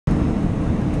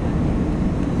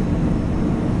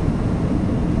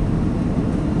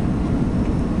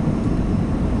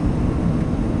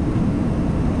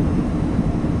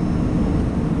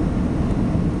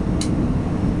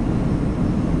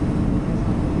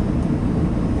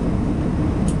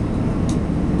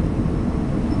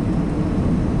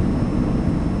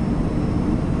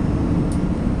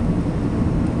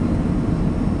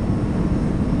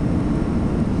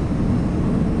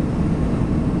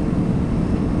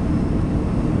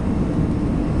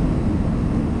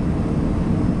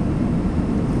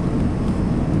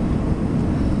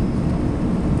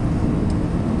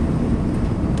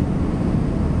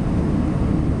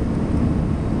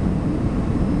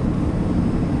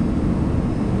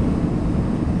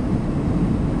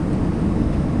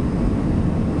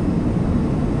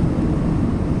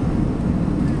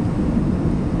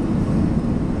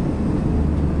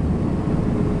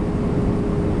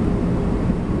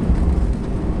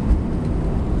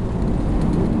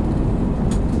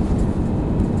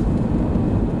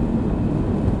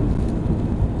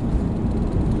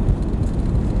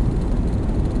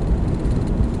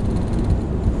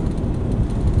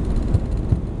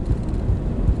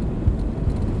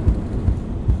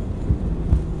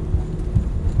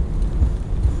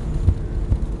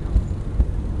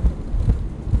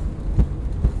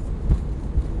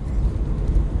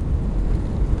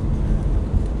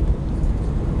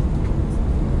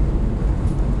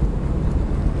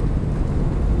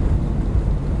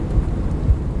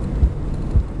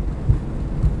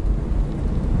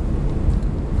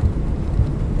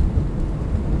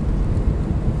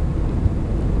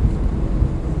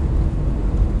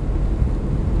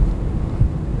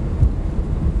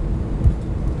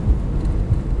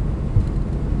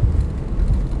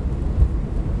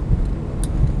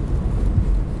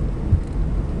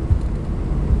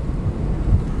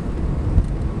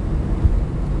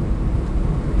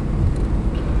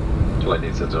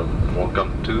Ladies and gentlemen,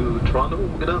 welcome to Toronto.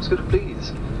 We're going to ask you to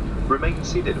please remain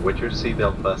seated with your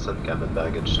seatbelt fastened, cabin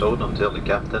baggage stowed until the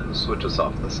captain switches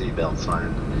off the seatbelt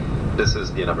sign. This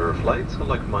is the end of our flight, so I'd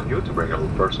like to remind you to bring a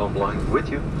little personal belongings with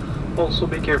you. Also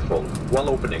be careful while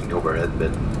opening the overhead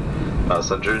bin.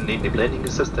 Passengers need the planning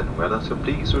assistant. We're going to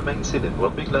please remain seated. We'll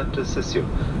be glad to assist you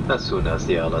as soon as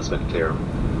the aisle has been clear.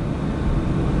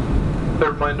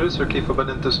 The reminders are keep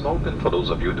forbidden to smoke, and for those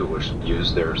of you who wish to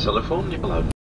use their cell phone, you will have